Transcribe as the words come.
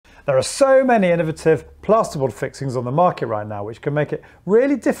There are so many innovative plasterboard fixings on the market right now which can make it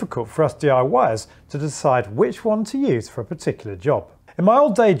really difficult for us DIYers to decide which one to use for a particular job. In my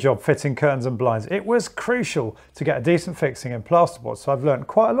old day job fitting curtains and blinds, it was crucial to get a decent fixing in plasterboard, so I've learned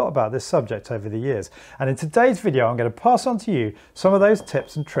quite a lot about this subject over the years. And in today's video I'm going to pass on to you some of those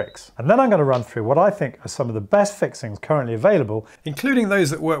tips and tricks. And then I'm going to run through what I think are some of the best fixings currently available, including those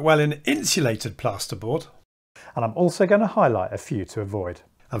that work well in insulated plasterboard. And I'm also going to highlight a few to avoid.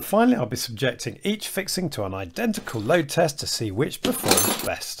 And finally, I'll be subjecting each fixing to an identical load test to see which performs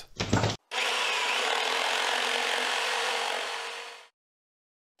best.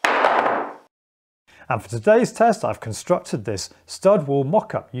 And for today's test, I've constructed this stud wall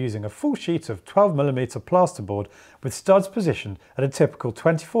mock-up using a full sheet of 12mm plasterboard with studs positioned at a typical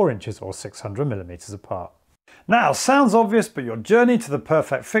 24 inches or 600mm apart. Now, sounds obvious, but your journey to the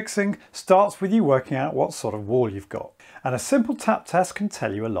perfect fixing starts with you working out what sort of wall you've got. And a simple tap test can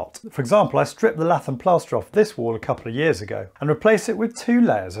tell you a lot. For example, I stripped the lath and plaster off this wall a couple of years ago and replaced it with 2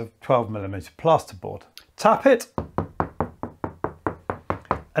 layers of 12mm plasterboard. Tap it,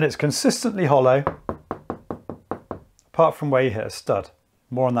 and it's consistently hollow, apart from where you hit a stud.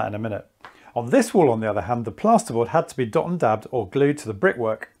 More on that in a minute. On this wall, on the other hand, the plasterboard had to be dot and dabbed or glued to the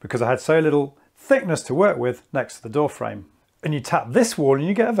brickwork because I had so little thickness to work with next to the door frame. And you tap this wall and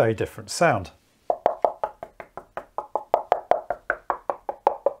you get a very different sound.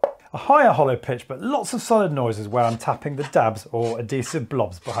 A higher hollow pitch, but lots of solid noises where I'm tapping the dabs or adhesive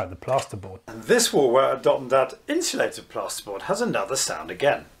blobs behind the plasterboard. And this wall, where a dot and dabbed insulated plasterboard, has another sound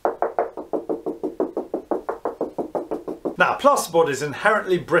again. Now, plasterboard is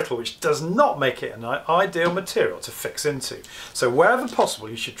inherently brittle, which does not make it an ideal material to fix into. So wherever possible,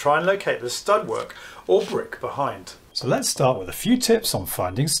 you should try and locate the stud work or brick behind. So let's start with a few tips on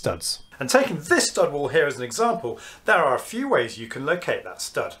finding studs. And taking this stud wall here as an example, there are a few ways you can locate that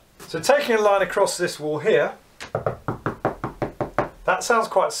stud. So taking a line across this wall here, that sounds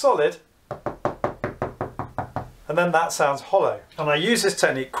quite solid, and then that sounds hollow. And I use this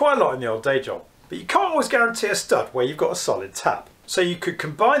technique quite a lot in the old day job. But you can't always guarantee a stud where you've got a solid tap. So you could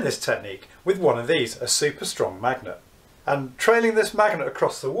combine this technique with one of these, a super strong magnet. And trailing this magnet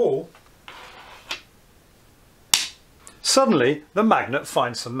across the wall, suddenly the magnet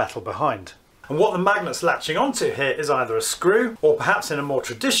finds some metal behind. And what the magnet's latching onto here is either a screw, or perhaps in a more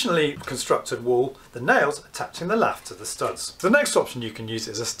traditionally constructed wall, the nails attaching the lath to the studs. The next option you can use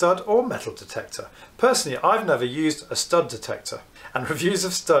is a stud or metal detector. Personally, I've never used a stud detector, and reviews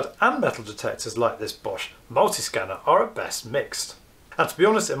of stud and metal detectors like this Bosch multi-scanner are at best mixed. And to be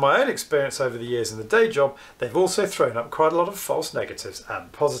honest, in my own experience over the years in the day job, they've also thrown up quite a lot of false negatives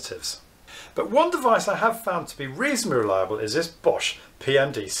and positives. But one device I have found to be reasonably reliable is this Bosch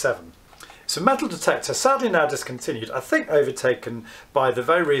PMD7. It's a metal detector, sadly now discontinued, I think overtaken by the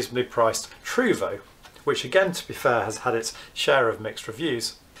very reasonably priced Truvo, which again, to be fair, has had its share of mixed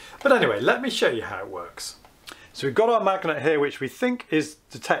reviews. But anyway, let me show you how it works. So we've got our magnet here, which we think is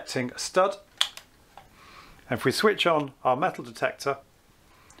detecting a stud. And if we switch on our metal detector,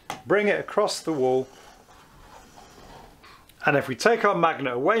 bring it across the wall, and if we take our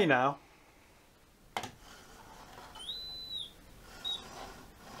magnet away now,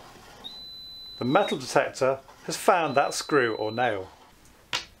 the metal detector has found that screw or nail.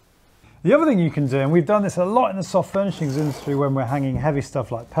 The other thing you can do, and we've done this a lot in the soft furnishings industry when we're hanging heavy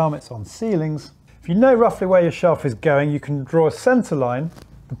stuff like pelmets on ceilings, if you know roughly where your shelf is going, you can draw a centre line.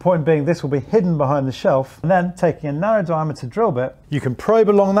 The point being this will be hidden behind the shelf, and then taking a narrow diameter drill bit, you can probe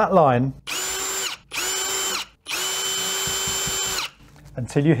along that line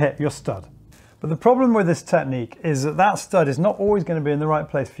until you hit your stud. But the problem with this technique is that that stud is not always going to be in the right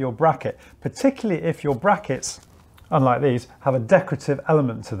place for your bracket, particularly if your brackets, unlike these, have a decorative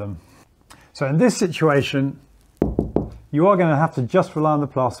element to them. So in this situation, you are going to have to just rely on the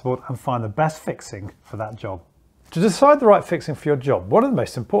plasterboard and find the best fixing for that job. To decide the right fixing for your job, one of the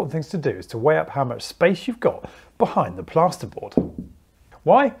most important things to do is to weigh up how much space you've got behind the plasterboard.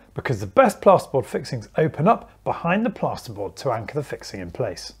 Why? Because the best plasterboard fixings open up behind the plasterboard to anchor the fixing in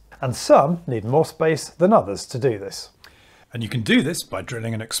place. And some need more space than others to do this. And you can do this by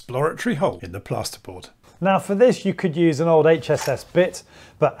drilling an exploratory hole in the plasterboard. Now for this you could use an old HSS bit,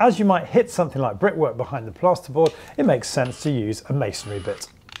 but as you might hit something like brickwork behind the plasterboard, it makes sense to use a masonry bit.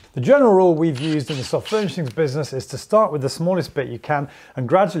 The general rule we've used in the soft furnishings business is to start with the smallest bit you can and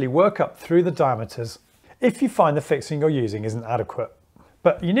gradually work up through the diameters if you find the fixing you're using isn't adequate.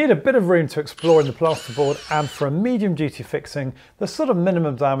 But you need a bit of room to explore in the plasterboard, and for a medium duty fixing, the sort of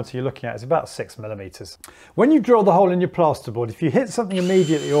minimum diameter you're looking at is about 6mm. When you drill the hole in your plasterboard, if you hit something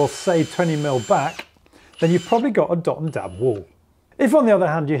immediately or say 20mm back, then you've probably got a dot and dab wall. If on the other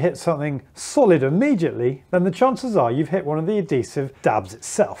hand you hit something solid immediately, then the chances are you've hit one of the adhesive dabs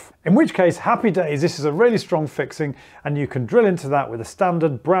itself. In which case, happy days, this is a really strong fixing and you can drill into that with a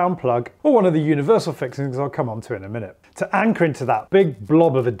standard brown plug or one of the universal fixings I'll come on to in a minute, to anchor into that big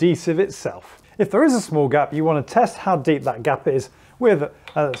blob of adhesive itself. If there is a small gap, you want to test how deep that gap is with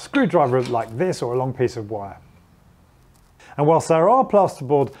a screwdriver like this or a long piece of wire. And whilst there are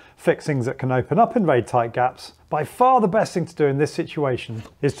plasterboard fixings that can open up in very tight gaps, by far the best thing to do in this situation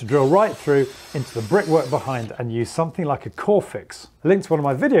is to drill right through into the brickwork behind and use something like a core fix, a link to one of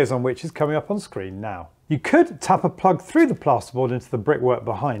my videos on which is coming up on screen now. You could tap a plug through the plasterboard into the brickwork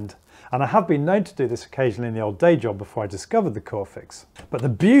behind, and I have been known to do this occasionally in the old day job before I discovered the core fix. But the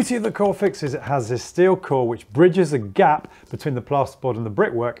beauty of the core fix is it has this steel core which bridges a gap between the plasterboard and the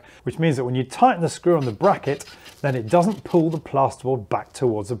brickwork, which means that when you tighten the screw on the bracket, then it doesn't pull the plasterboard back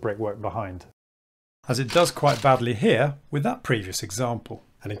towards the brickwork behind, as it does quite badly here with that previous example.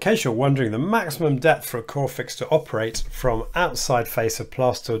 And in case you're wondering, the maximum depth for a core fix to operate from outside face of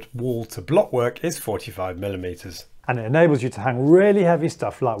plastered wall to blockwork is 45mm. And it enables you to hang really heavy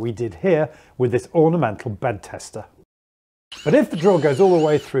stuff like we did here with this ornamental bed tester. But if the drill goes all the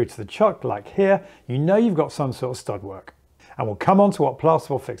way through to the chuck like here, you know you've got some sort of stud work. And we'll come on to what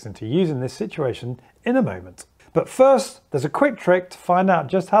plasterboard fixing to use in this situation in a moment. But first, there's a quick trick to find out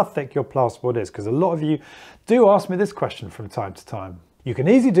just how thick your plasterboard is, because a lot of you do ask me this question from time to time. You can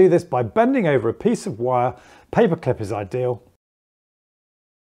easily do this by bending over a piece of wire. Paperclip is ideal.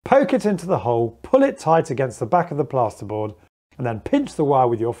 Poke it into the hole, pull it tight against the back of the plasterboard, and then pinch the wire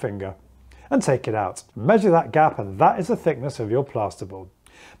with your finger and take it out. Measure that gap, and that is the thickness of your plasterboard.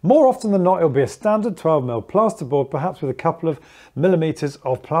 More often than not, it'll be a standard 12mm plasterboard, perhaps with a couple of millimeters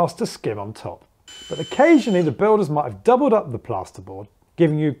of plaster skim on top. But occasionally the builders might have doubled up the plasterboard,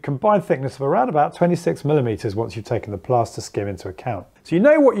 giving you combined thickness of around about 26mm once you've taken the plaster skim into account. So you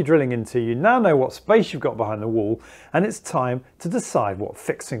know what you're drilling into, you now know what space you've got behind the wall, and it's time to decide what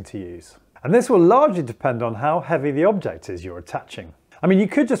fixing to use. And this will largely depend on how heavy the object is you're attaching. I mean, you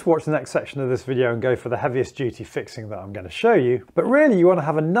could just watch the next section of this video and go for the heaviest duty fixing that I'm going to show you, but really you want to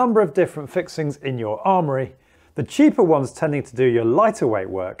have a number of different fixings in your armoury. The cheaper ones tending to do your lighter weight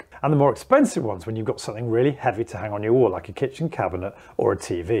work, and the more expensive ones when you've got something really heavy to hang on your wall, like a kitchen cabinet or a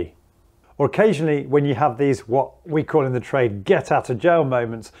TV. Or occasionally when you have these, what we call in the trade, get out of jail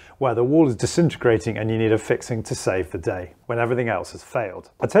moments, where the wall is disintegrating and you need a fixing to save the day, when everything else has failed.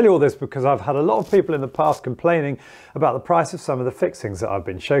 I tell you all this because I've had a lot of people in the past complaining about the price of some of the fixings that I've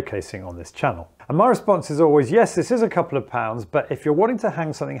been showcasing on this channel. And my response is always, yes, this is a couple of pounds, but if you're wanting to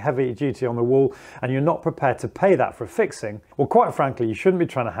hang something heavy duty on the wall and you're not prepared to pay that for a fixing, well, quite frankly, you shouldn't be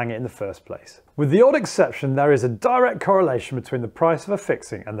trying to hang it in the first place. With the odd exception, there is a direct correlation between the price of a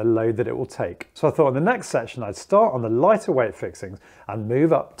fixing and the load that it will take. So I thought in the next section, I'd start on the lighter weight fixings and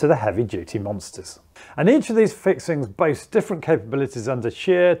move up to the heavy duty monsters. And each of these fixings boasts different capabilities under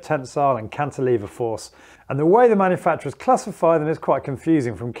shear, tensile and cantilever force, and the way the manufacturers classify them is quite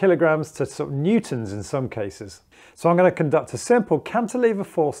confusing, from kilograms to sort of newtons in some cases. So I'm going to conduct a simple cantilever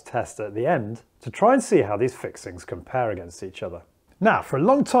force test at the end to try and see how these fixings compare against each other. Now, for a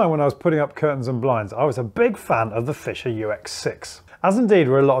long time when I was putting up curtains and blinds, I was a big fan of the Fischer UX6, as indeed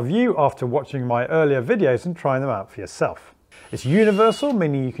were a lot of you after watching my earlier videos and trying them out for yourself. It's universal,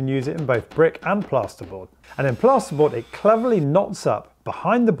 meaning you can use it in both brick and plasterboard. And in plasterboard, it cleverly knots up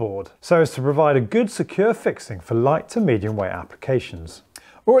behind the board so as to provide a good secure fixing for light to medium weight applications.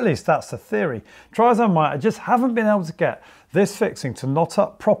 Or at least that's the theory. Try as I might, I just haven't been able to get this fixing to knot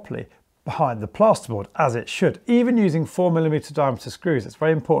up properly behind the plasterboard as it should. Even using 4mm diameter screws, it's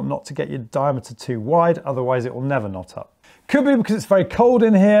very important not to get your diameter too wide, otherwise it will never knot up. Could be because it's very cold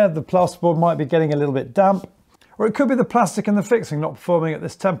in here, the plasterboard might be getting a little bit damp, or it could be the plastic and the fixing not performing at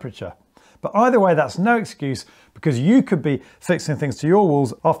this temperature. But either way, that's no excuse, because you could be fixing things to your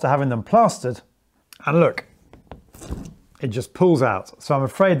walls after having them plastered, and look, it just pulls out. So I'm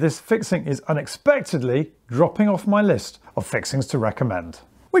afraid this fixing is unexpectedly dropping off my list of fixings to recommend.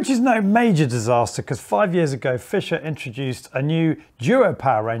 Which is no major disaster, because 5 years ago Fischer introduced a new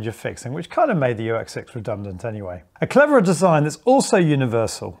Duopower range of fixing, which kind of made the UX6 redundant anyway. A cleverer design that's also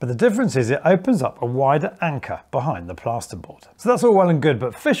universal, but the difference is it opens up a wider anchor behind the plasterboard. So that's all well and good,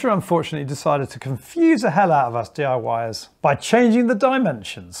 but Fischer unfortunately decided to confuse the hell out of us DIYers by changing the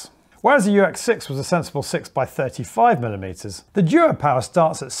dimensions. Whereas the UX6 was a sensible 6x35mm, the Duopower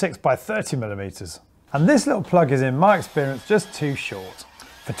starts at 6x30mm. And this little plug is, in my experience, just too short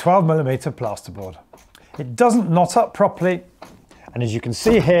for 12mm plasterboard. It doesn't knot up properly, and as you can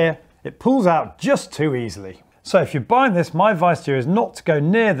see here, it pulls out just too easily. So if you're buying this, my advice to you is not to go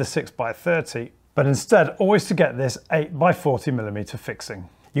near the 6x30, but but instead always to get this 8x40mm fixing.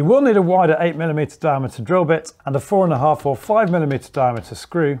 You will need a wider 8mm diameter drill bit and a 4.5 or 5mm diameter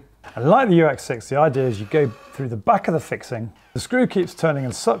screw. And like the UX6, the idea is you go through the back of the fixing, the screw keeps turning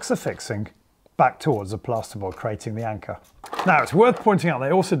and sucks the fixing back towards the plasterboard, creating the anchor. Now it's worth pointing out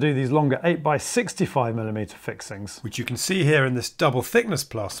they also do these longer 8x65mm fixings, which you can see here in this double thickness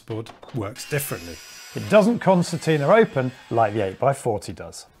plasterboard works differently. It doesn't concertina open like the 8x40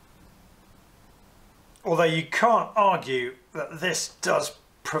 does. Although you can't argue that this does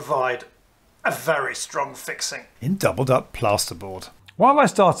provide a very strong fixing in doubled up plasterboard. Why have I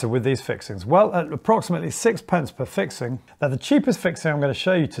started with these fixings? Well, at approximately 6p per fixing, they're the cheapest fixing I'm going to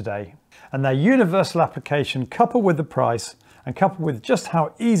show you today. And their universal application, coupled with the price and coupled with just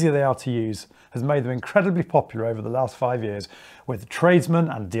how easy they are to use, has made them incredibly popular over the last 5 years with tradesmen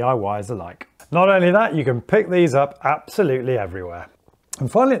and DIYers alike. Not only that, you can pick these up absolutely everywhere. And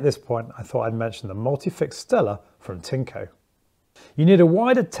finally at this point, I thought I'd mention the multi-fix Stella from Timco. You need a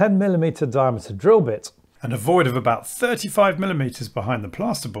wider 10mm diameter drill bit and a void of about 35mm behind the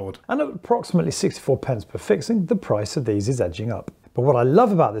plasterboard. And at approximately 64p per fixing, the price of these is edging up. But what I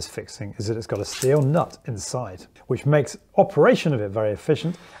love about this fixing is that it's got a steel nut inside, which makes operation of it very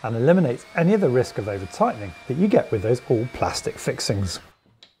efficient and eliminates any of the risk of over tightening that you get with those all plastic fixings.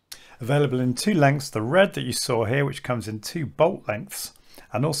 Available in two lengths, the red that you saw here, which comes in 2 bolt lengths,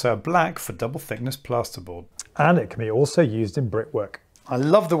 and also a black for double thickness plasterboard. And it can be also used in brickwork. I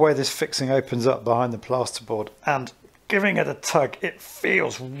love the way this fixing opens up behind the plasterboard, and giving it a tug, it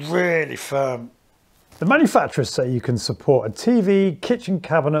feels really firm. The manufacturers say you can support a TV, kitchen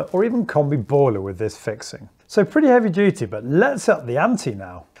cabinet or even combi boiler with this fixing. So pretty heavy duty, but let's up the ante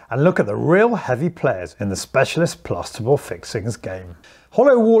now and look at the real heavy players in the specialist plasterboard fixings game.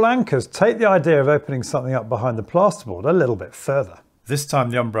 Hollow wall anchors take the idea of opening something up behind the plasterboard a little bit further. This time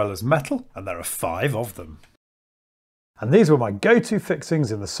the umbrella's metal and there are 5 of them. And these were my go-to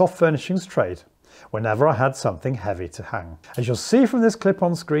fixings in the soft furnishings trade whenever I had something heavy to hang. As you'll see from this clip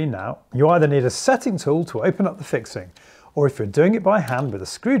on screen now, you either need a setting tool to open up the fixing, or if you're doing it by hand with a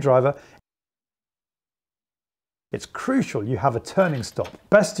screwdriver, it's crucial you have a turning stop.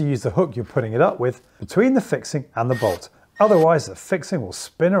 Best to use the hook you're putting it up with between the fixing and the bolt. Otherwise the fixing will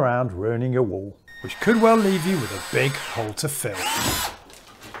spin around, ruining your wall, which could well leave you with a big hole to fill.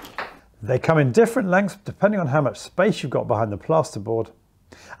 They come in different lengths depending on how much space you've got behind the plasterboard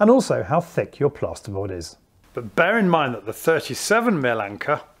and also how thick your plasterboard is. But bear in mind that the 37mm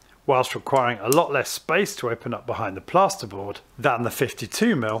anchor, whilst requiring a lot less space to open up behind the plasterboard than the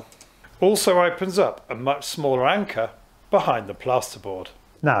 52mm, also opens up a much smaller anchor behind the plasterboard.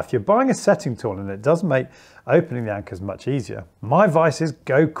 Now, if you're buying a setting tool and it does make opening the anchors much easier, my advice is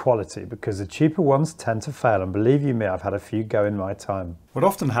go quality, because the cheaper ones tend to fail, and believe you me, I've had a few go in my time. What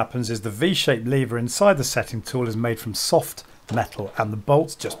often happens is the V-shaped lever inside the setting tool is made from soft metal and the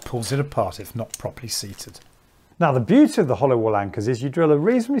bolt just pulls it apart if not properly seated. Now the beauty of the hollow wall anchors is you drill a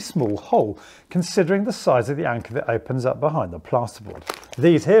reasonably small hole considering the size of the anchor that opens up behind the plasterboard.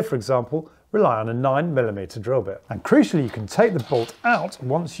 These here, for example, rely on a 9mm drill bit, and crucially you can take the bolt out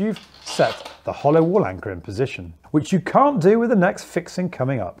once you've set the hollow wall anchor in position, which you can't do with the next fixing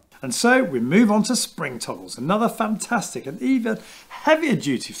coming up. And so we move on to spring toggles, another fantastic and even heavier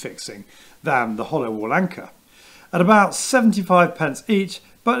duty fixing than the hollow wall anchor, at about 75p each,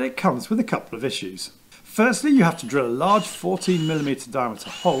 but it comes with a couple of issues. Firstly, you have to drill a large 14mm diameter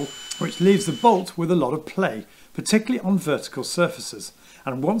hole, which leaves the bolt with a lot of play, particularly on vertical surfaces.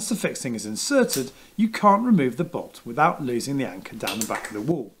 And once the fixing is inserted, you can't remove the bolt without losing the anchor down the back of the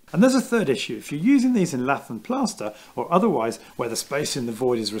wall. And there's a third issue. If you're using these in lath and plaster or otherwise where the space in the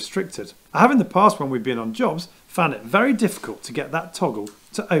void is restricted. I have in the past, when we've been on jobs, found it very difficult to get that toggle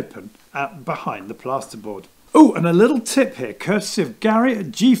to open out behind the plasterboard. Oh, and a little tip here, courtesy of Gary at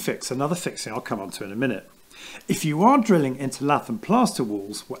GeeFix, another fixing I'll come on to in a minute. If you are drilling into lath and plaster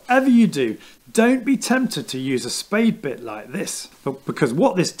walls, whatever you do, don't be tempted to use a spade bit like this. Because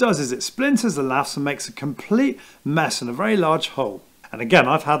what this does is it splinters the laths and makes a complete mess and a very large hole. And again,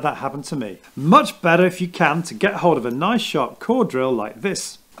 I've had that happen to me. Much better if you can to get hold of a nice sharp core drill like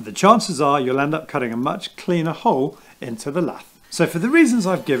this. The chances are you'll end up cutting a much cleaner hole into the lath. So for the reasons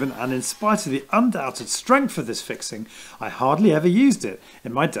I've given, and in spite of the undoubted strength of this fixing, I hardly ever used it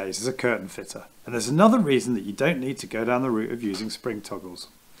in my days as a curtain fitter. And there's another reason that you don't need to go down the route of using spring toggles.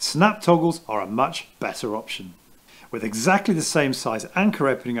 Snap toggles are a much better option. With exactly the same size anchor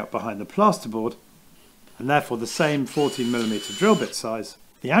opening up behind the plasterboard, and therefore the same 14mm drill bit size,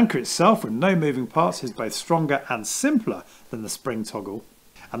 the anchor itself with no moving parts is both stronger and simpler than the spring toggle,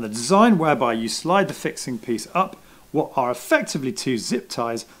 and the design whereby you slide the fixing piece up what are effectively two zip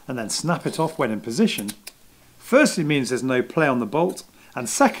ties and then snap it off when in position, firstly means there's no play on the bolt, and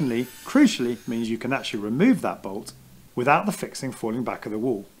secondly, crucially, means you can actually remove that bolt without the fixing falling back of the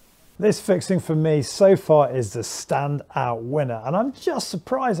wall. This fixing for me so far is the standout winner, and I'm just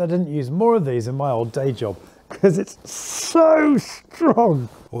surprised I didn't use more of these in my old day job because it's so strong.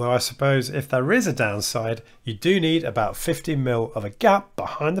 Although I suppose if there is a downside, you do need about 50mm of a gap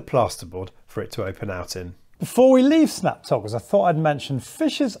behind the plasterboard for it to open out in. Before we leave snap toggles, I thought I'd mention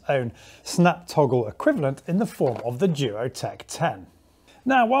Fischer's own snap toggle equivalent in the form of the Duotec 10.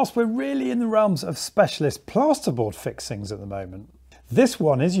 Now, whilst we're really in the realms of specialist plasterboard fixings at the moment, this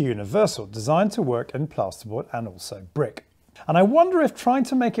one is universal, designed to work in plasterboard and also brick. And I wonder if trying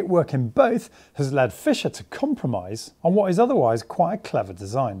to make it work in both has led Fischer to compromise on what is otherwise quite a clever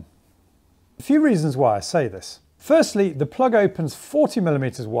design. A few reasons why I say this. Firstly, the plug opens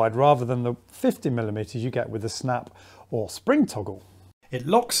 40mm wide rather than the 50mm you get with the snap or spring toggle. It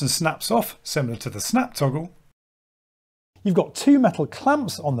locks and snaps off, similar to the snap toggle. You've got two metal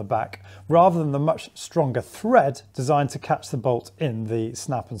clamps on the back rather than the much stronger thread designed to catch the bolt in the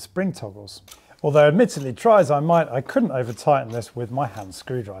snap and spring toggles. Although admittedly, try as I might, I couldn't over tighten this with my hand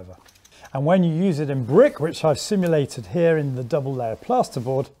screwdriver. And when you use it in brick, which I've simulated here in the double layer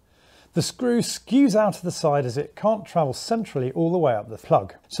plasterboard, the screw skews out to the side as it can't travel centrally all the way up the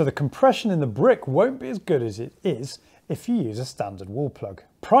plug. So the compression in the brick won't be as good as it is if you use a standard wall plug.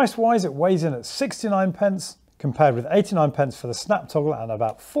 Price wise, it weighs in at 69p, compared with 89p for the snap toggle and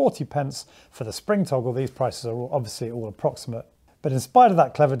about 40p for the spring toggle. These prices are obviously all approximate. But in spite of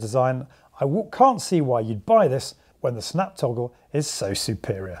that clever design, I can't see why you'd buy this when the snap toggle is so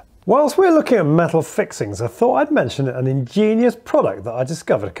superior. Whilst we're looking at metal fixings, I thought I'd mention an ingenious product that I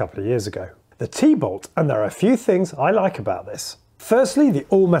discovered a couple of years ago. The T-bolt, and there are a few things I like about this. Firstly, the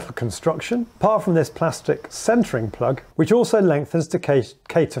all-metal construction, apart from this plastic centering plug, which also lengthens to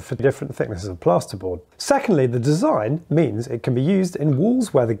cater for different thicknesses of plasterboard. Secondly, the design means it can be used in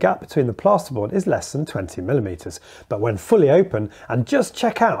walls where the gap between the plasterboard is less than 20mm, but when fully open, and just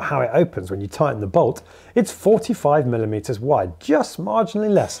check out how it opens when you tighten the bolt, it's 45mm wide, just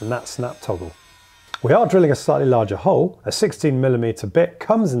marginally less than that snap toggle. We are drilling a slightly larger hole, a 16mm bit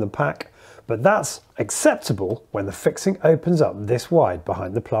comes in the pack, but that's acceptable when the fixing opens up this wide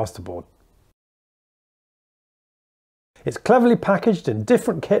behind the plasterboard. It's cleverly packaged in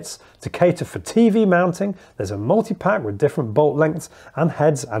different kits to cater for TV mounting. There's a multi-pack with different bolt lengths and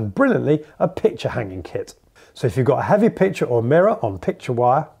heads, and brilliantly a picture hanging kit. So if you've got a heavy picture or mirror on picture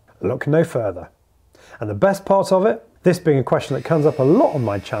wire, look no further. And the best part of it, this being a question that comes up a lot on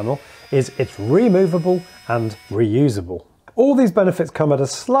my channel, is it's removable and reusable. All these benefits come at a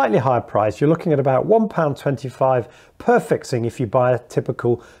slightly higher price. You're looking at about £1.25 per fixing if you buy a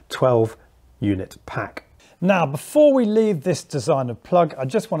typical 12 unit pack. Now, before we leave this designer plug, I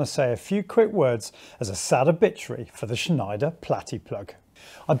just want to say a few quick words as a sad obituary for the Schneider Platti Plug.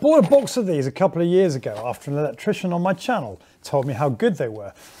 I bought a box of these a couple of years ago after an electrician on my channel told me how good they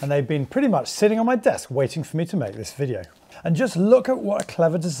were, and they've been pretty much sitting on my desk waiting for me to make this video. And just look at what a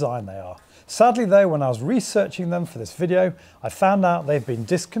clever design they are. Sadly though, when I was researching them for this video, I found out they've been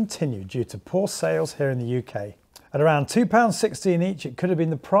discontinued due to poor sales here in the UK. At around £2.16 each, it could have been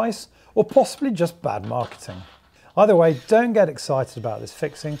the price, or possibly just bad marketing. Either way, don't get excited about this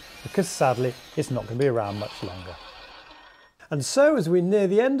fixing, because sadly, it's not going to be around much longer. And so, as we near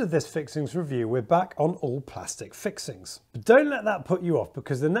the end of this fixings review, we're back on all plastic fixings. But don't let that put you off,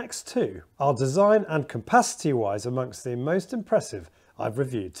 because the next two are design and capacity-wise amongst the most impressive I've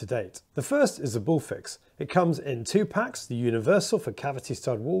reviewed to date. The first is the Bullfix. It comes in two packs, the universal for cavity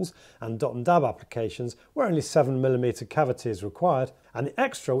stud walls and dot and dab applications where only 7mm cavity is required, and the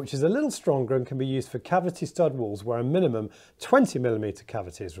extra, which is a little stronger and can be used for cavity stud walls where a minimum 20mm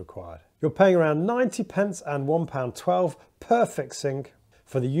cavity is required. You're paying around 90p and £1.12 per fixing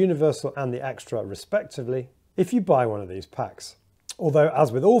for the universal and the extra respectively if you buy one of these packs. Although,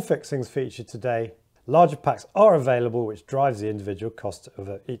 as with all fixings featured today, larger packs are available, which drives the individual cost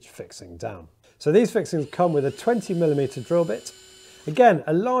of each fixing down. So these fixings come with a 20mm drill bit, again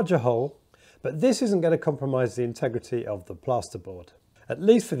a larger hole, but this isn't going to compromise the integrity of the plasterboard, at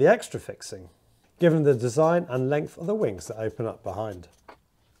least for the extra fixing, given the design and length of the wings that open up behind.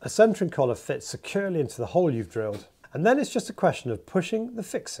 A centering collar fits securely into the hole you've drilled, and then it's just a question of pushing the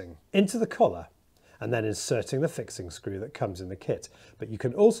fixing into the collar and then inserting the fixing screw that comes in the kit. But you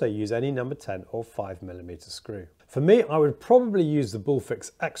can also use any number 10 or 5mm screw. For me, I would probably use the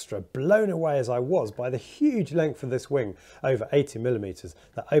Bullfix Extra, blown away as I was by the huge length of this wing, over 80mm,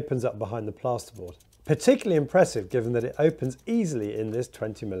 that opens up behind the plasterboard. Particularly impressive given that it opens easily in this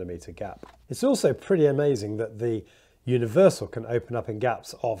 20mm gap. It's also pretty amazing that the universal can open up in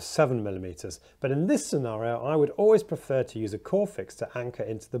gaps of 7mm, but in this scenario I would always prefer to use a core fix to anchor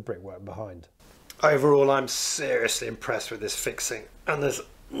into the brickwork behind. Overall, I'm seriously impressed with this fixing, and there's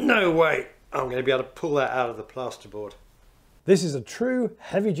no way I'm going to be able to pull that out of the plasterboard. This is a true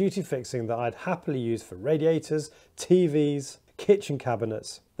heavy-duty fixing that I'd happily use for radiators, TVs, kitchen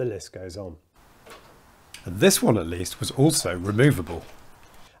cabinets, the list goes on. And this one at least was also removable.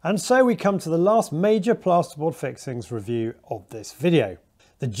 And so we come to the last major plasterboard fixings review of this video.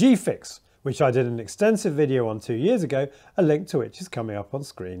 The GeeFix, which I did an extensive video on 2 years ago, a link to which is coming up on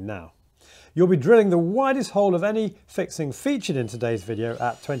screen now. You'll be drilling the widest hole of any fixing featured in today's video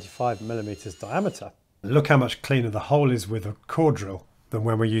at 25mm diameter. Look how much cleaner the hole is with a core drill than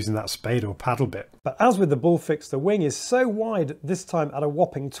when we're using that spade or paddle bit. But as with the Bullfix, the wing is so wide, this time at a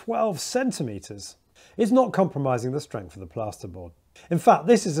whopping 12cm. It's not compromising the strength of the plasterboard. In fact,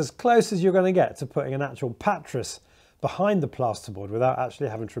 this is as close as you're going to get to putting an actual pattress behind the plasterboard without actually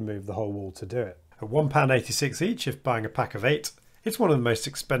having to remove the whole wall to do it. At £1.86 each if buying a pack of 8, it's one of the most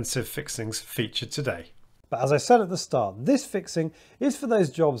expensive fixings featured today. But as I said at the start, this fixing is for those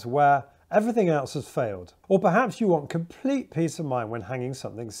jobs where everything else has failed, or perhaps you want complete peace of mind when hanging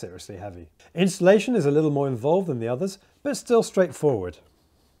something seriously heavy. Installation is a little more involved than the others, but still straightforward.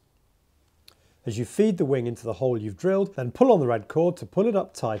 As you feed the wing into the hole you've drilled, then pull on the red cord to pull it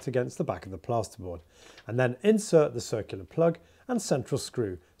up tight against the back of the plasterboard, and then insert the circular plug and central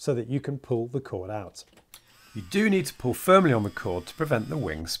screw so that you can pull the cord out. You do need to pull firmly on the cord to prevent the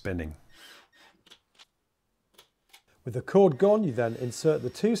wing spinning. With the cord gone, you then insert the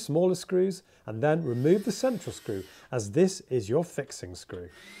 2 smaller screws and then remove the central screw, as this is your fixing screw.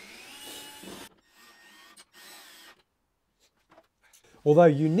 Although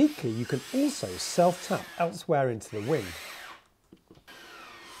uniquely, you can also self-tap elsewhere into the wing.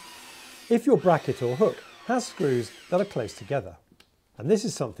 If your bracket or hook has screws that are close together, and this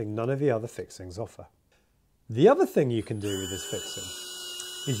is something none of the other fixings offer. The other thing you can do with this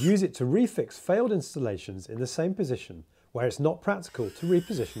fixing is use it to refix failed installations in the same position where it's not practical to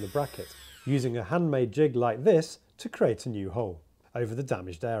reposition the bracket, using a handmade jig like this to create a new hole over the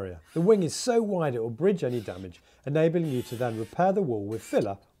damaged area. The wing is so wide it will bridge any damage, enabling you to then repair the wall with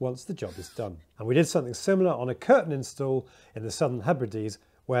filler once the job is done. And we did something similar on a curtain install in the Southern Hebrides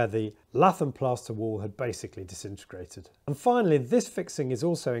where the lath and plaster wall had basically disintegrated. And finally, this fixing is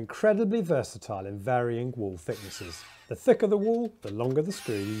also incredibly versatile in varying wall thicknesses. The thicker the wall, the longer the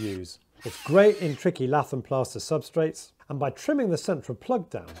screw you use. It's great in tricky lath and plaster substrates, and by trimming the central plug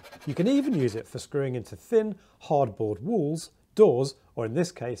down, you can even use it for screwing into thin, hardboard walls, doors, or in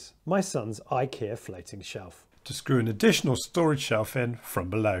this case, my son's IKEA floating shelf, to screw an additional storage shelf in from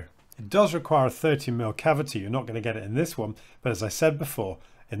below. It does require a 30mm cavity. You're not going to get it in this one, but as I said before,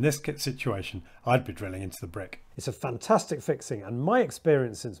 in this situation, I'd be drilling into the brick. It's a fantastic fixing, and my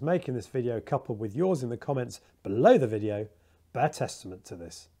experience since making this video, coupled with yours in the comments below the video, bear testament to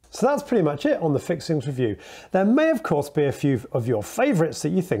this. So that's pretty much it on the fixings review. There may of course be a few of your favourites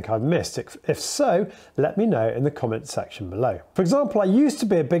that you think I've missed. If so, let me know in the comments section below. For example, I used to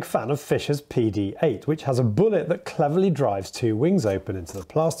be a big fan of Fischer's PD8, which has a bullet that cleverly drives 2 wings open into the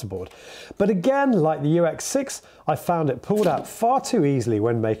plasterboard. But again, like the UX6, I found it pulled out far too easily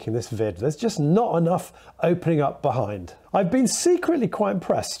when making this vid. There's just not enough opening up behind. I've been secretly quite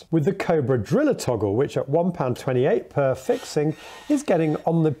impressed with the Cobra driller toggle, which at £1.28 per fixing is getting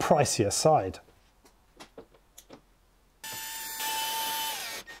on the pricier side.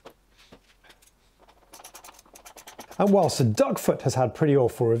 And whilst the Duckfoot has had pretty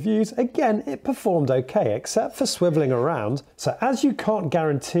awful reviews, again it performed okay except for swivelling around, so as you can't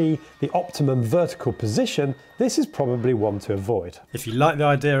guarantee the optimum vertical position, this is probably one to avoid. If you like the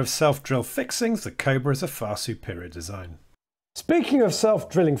idea of self-drill fixings, the Cobra is a far superior design. Speaking of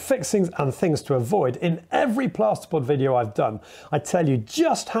self-drilling fixings and things to avoid, in every plasterboard video I've done, I tell you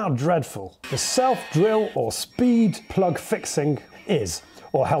just how dreadful the self-drill or speed plug fixing is,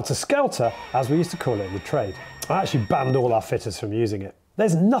 or helter-skelter as we used to call it in the trade. I actually banned all our fitters from using it.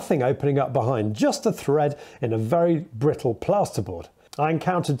 There's nothing opening up behind, just a thread in a very brittle plasterboard. I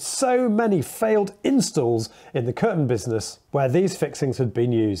encountered so many failed installs in the curtain business where these fixings had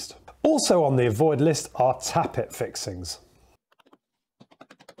been used. Also on the avoid list are tappet fixings.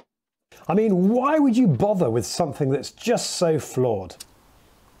 I mean, why would you bother with something that's just so flawed?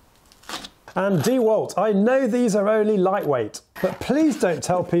 And DIYte, I know these are only lightweight, but please don't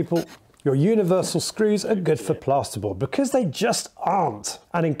tell people Your universal screws are good for plasterboard because they just aren't.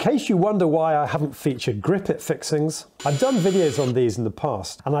 And in case you wonder why I haven't featured grip-it fixings, I've done videos on these in the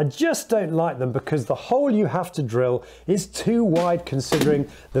past and I just don't like them because the hole you have to drill is too wide considering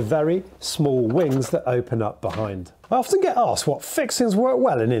the very small wings that open up behind. I often get asked what fixings work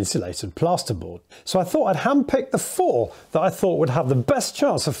well in insulated plasterboard, so I thought I'd handpick the 4 that I thought would have the best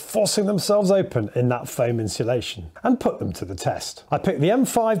chance of forcing themselves open in that foam insulation, and put them to the test. I picked the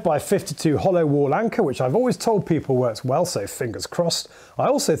M5x52 hollow wall anchor, which I've always told people works well, so fingers crossed. I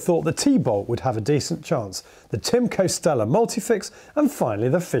also thought the T-bolt would have a decent chance, the Timco Stella Multifix, and finally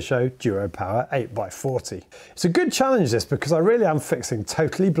the Fischer Duopower 8x40. It's a good challenge this because I really am fixing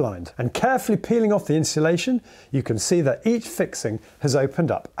totally blind, and carefully peeling off the insulation, you can see that each fixing has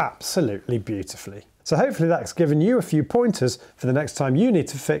opened up absolutely beautifully. So hopefully that's given you a few pointers for the next time you need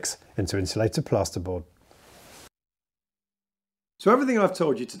to fix into insulated plasterboard. So everything I've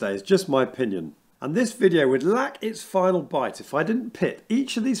told you today is just my opinion, and this video would lack its final bite if I didn't pit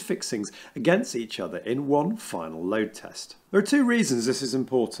each of these fixings against each other in one final load test. There are 2 reasons this is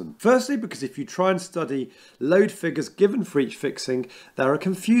important. Firstly, because if you try and study load figures given for each fixing, they're a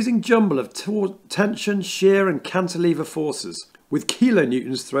confusing jumble of tension, shear and cantilever forces, with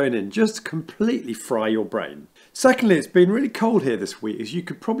kilonewtons thrown in just to completely fry your brain. Secondly, it's been really cold here this week, as you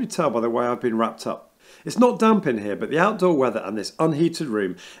could probably tell by the way I've been wrapped up. It's not damp in here, but the outdoor weather and this unheated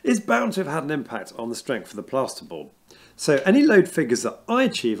room is bound to have had an impact on the strength of the plasterboard. So any load figures that I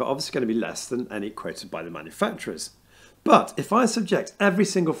achieve are obviously going to be less than any quoted by the manufacturers. But if I subject every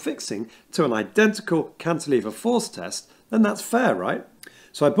single fixing to an identical cantilever force test, then that's fair, right?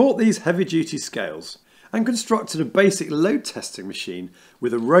 So I bought these heavy-duty scales and constructed a basic load testing machine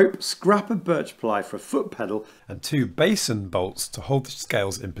with a rope, scrap of birch ply for a foot pedal and 2 basin bolts to hold the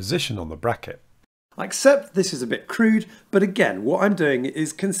scales in position on the bracket. I accept this is a bit crude, but again, what I'm doing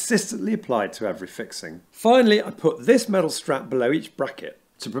is consistently applied to every fixing. Finally, I put this metal strap below each bracket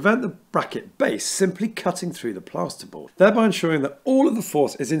to prevent the bracket base simply cutting through the plasterboard, thereby ensuring that all of the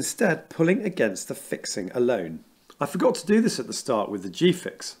force is instead pulling against the fixing alone. I forgot to do this at the start with the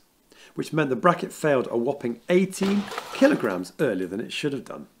GeeFix, which meant the bracket failed a whopping 18 kilograms earlier than it should have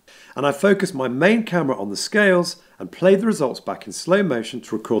done. And I focused my main camera on the scales and played the results back in slow motion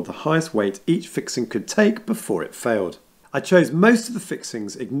to record the highest weight each fixing could take before it failed. I chose most of the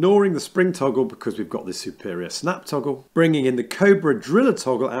fixings, ignoring the spring toggle because we've got this superior snap toggle, bringing in the Cobra driller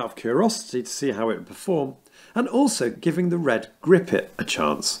toggle out of curiosity to see how it would perform, and also giving the red grip-it a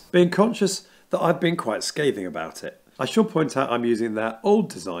chance, being conscious that I've been quite scathing about it. I should point out I'm using their old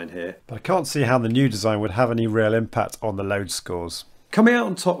design here, but I can't see how the new design would have any real impact on the load scores. Coming out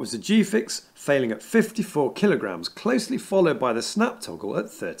on top was the GeeFix, failing at 54 kilograms, closely followed by the snap toggle at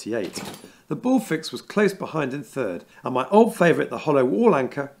 38. The Bullfix was close behind in 3rd, and my old favourite, the hollow wall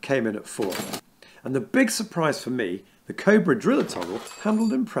anchor, came in at 4th. And the big surprise for me, the Cobra driller toggle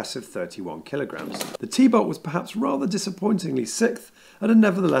handled impressive 31 kilograms. The T-bolt was perhaps rather disappointingly 6th, at a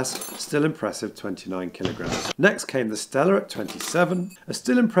nevertheless still impressive 29 kilograms. Next came the Stella at 27, a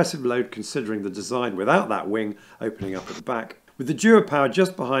still impressive load considering the design without that wing opening up at the back, with the Duopower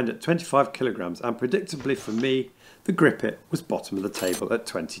just behind at 25 kilograms, and predictably for me, the grip-it was bottom of the table at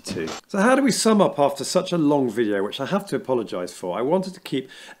 22. So how do we sum up after such a long video, which I have to apologise for? I wanted to keep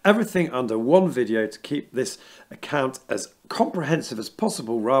everything under one video to keep this account as comprehensive as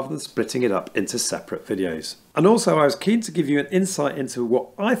possible rather than splitting it up into separate videos. And also I was keen to give you an insight into what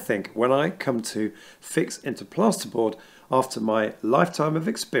I think when I come to fix into plasterboard after my lifetime of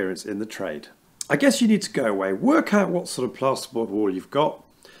experience in the trade. I guess you need to go away, work out what sort of plasterboard wall you've got,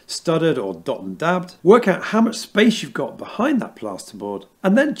 studded or dot and dabbed, work out how much space you've got behind that plasterboard,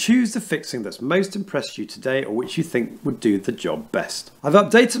 and then choose the fixing that's most impressed you today or which you think would do the job best. I've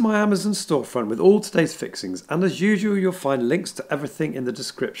updated my Amazon storefront with all today's fixings, and as usual you'll find links to everything in the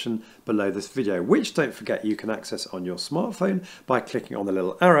description below this video, which don't forget you can access on your smartphone by clicking on the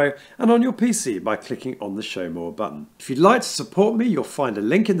little arrow, and on your PC by clicking on the show more button. If you'd like to support me, you'll find a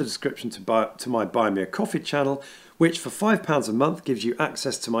link in the description to my Buy Me a Coffee channel, which for £5 a month gives you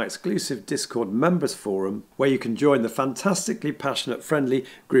access to my exclusive Discord members forum, where you can join the fantastically passionate, friendly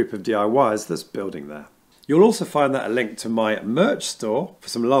group of DIYers that's building there. You'll also find that a link to my merch store for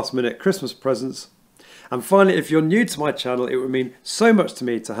some last minute Christmas presents. And finally, if you're new to my channel, it would mean so much to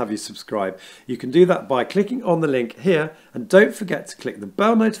me to have you subscribe. You can do that by clicking on the link here, and don't forget to click the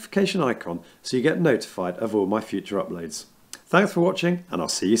bell notification icon so you get notified of all my future uploads. Thanks for watching, and I'll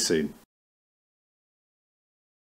see you soon.